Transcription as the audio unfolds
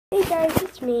Hey guys,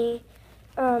 it's me,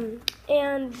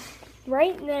 and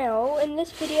right now, in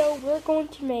this video, we're going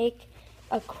to make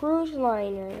a cruise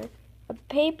liner, a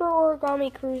paper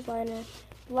origami cruise liner.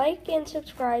 Like and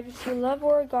subscribe if you love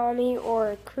origami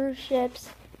or cruise ships,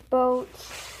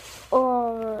 boats,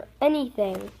 or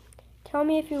anything. Tell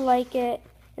me if you like it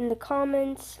in the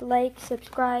comments, like,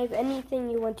 subscribe, anything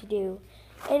you want to do.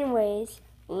 Anyways,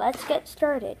 let's get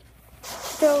started.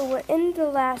 So in the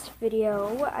last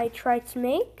video I tried to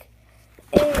make,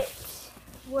 it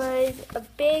was a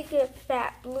big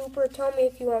fat blooper. Tell me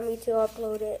if you want me to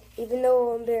upload it, even though it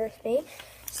will embarrass me.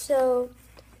 So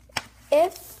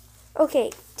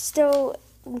so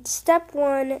step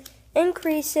 1,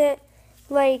 increase it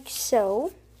like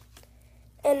so.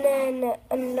 And then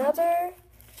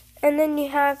you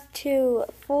have to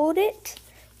fold it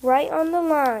right on the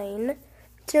line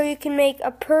so you can make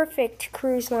a perfect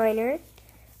cruise liner.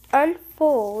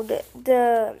 Unfold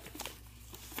the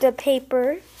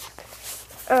paper.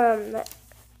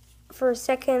 For a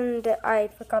second I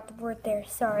forgot the word there,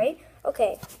 sorry.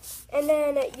 Okay, and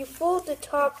then you fold the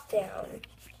top down.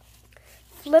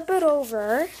 Flip it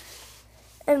over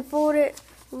and fold it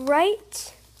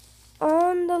right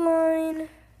on the line.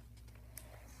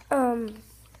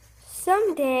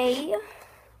 Someday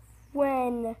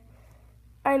when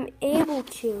I'm able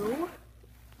to,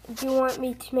 do you want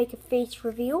me to make a face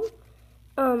reveal?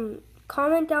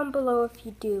 Comment down below if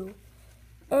you do.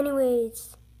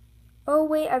 Anyways, oh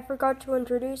wait, I forgot to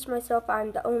introduce myself.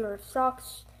 I'm the owner of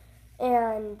Socks,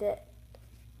 and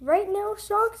right now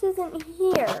Socks isn't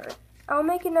here. I'll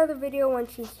make another video when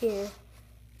she's here.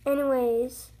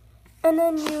 Anyways, and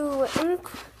then you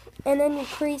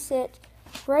crease it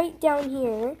right down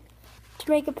here to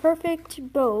make a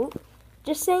perfect boat.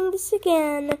 Just saying this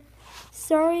again.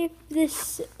 Sorry if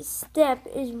this step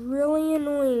is really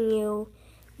annoying you.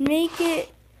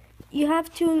 You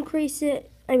have to crease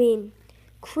it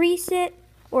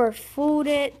or fold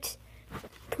it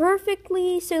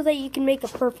perfectly so that you can make a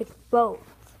perfect boat.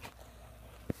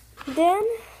 Then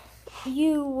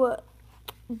you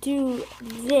do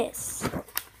this,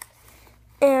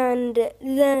 and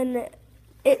then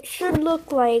it should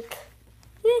look like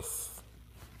this,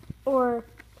 or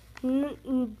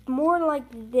more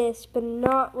like this, but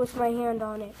not with my hand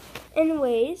on it.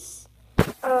 Anyways,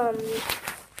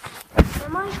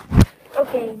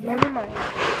 never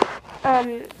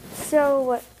mind.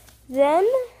 So then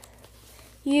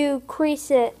you crease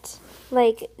it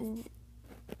like,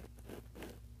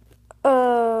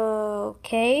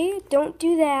 okay, don't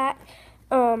do that.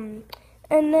 And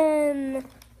then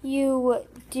you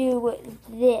do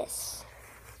this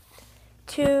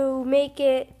to make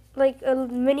it like a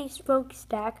mini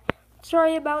smokestack.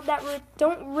 Sorry about that.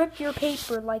 Don't rip your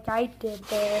paper like I did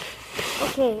there.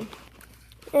 Okay,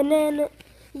 and then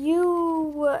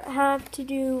you have to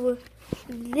do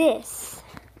this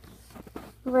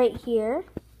right here,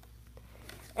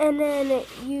 and then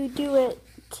you do it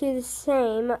to the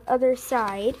same other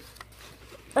side,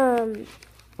 and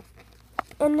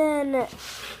then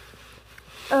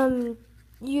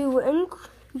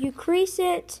you crease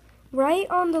it right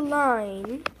on the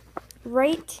line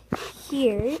right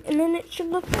here, and then it should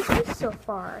look like this so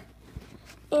far.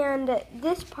 And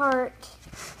this part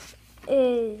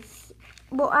is,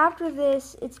 well, after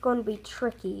this it's going to be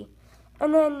tricky.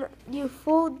 And then you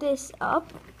fold this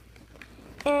up,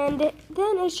 and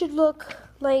then it should look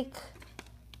like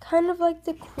kind of like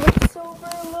the Quicksilver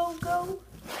logo.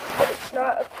 It's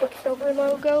not a Quicksilver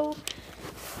logo.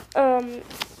 And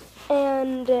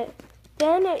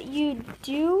then you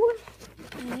do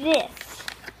this.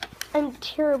 I'm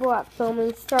terrible at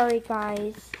filming, sorry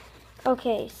guys.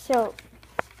 Okay, so,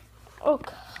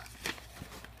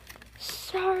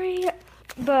 sorry,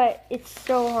 but it's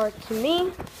so hard to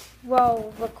me.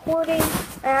 While recording,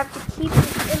 I have to keep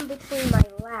this in between my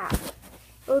lap.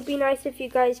 It would be nice if you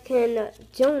guys can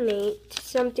donate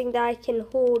something that I can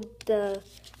hold the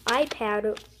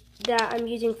iPad that I'm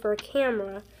using for a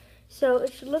camera. So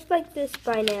it should look like this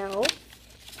by now.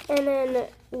 And then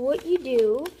what you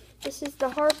do, this is the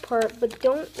hard part, but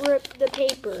don't rip the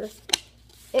paper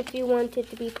if you want it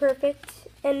to be perfect.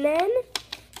 And then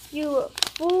you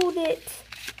fold it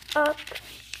up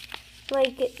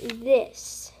like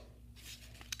this.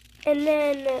 And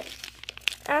then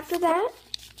after that,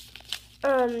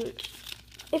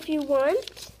 if you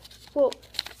want,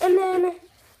 and then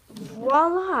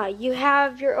voila, you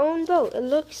have your own boat. It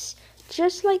looks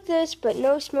just like this, but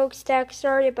no smokestack.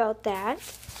 Sorry about that.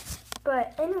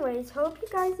 But anyways, hope you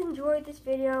guys enjoyed this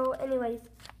video. Anyways,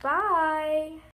 bye!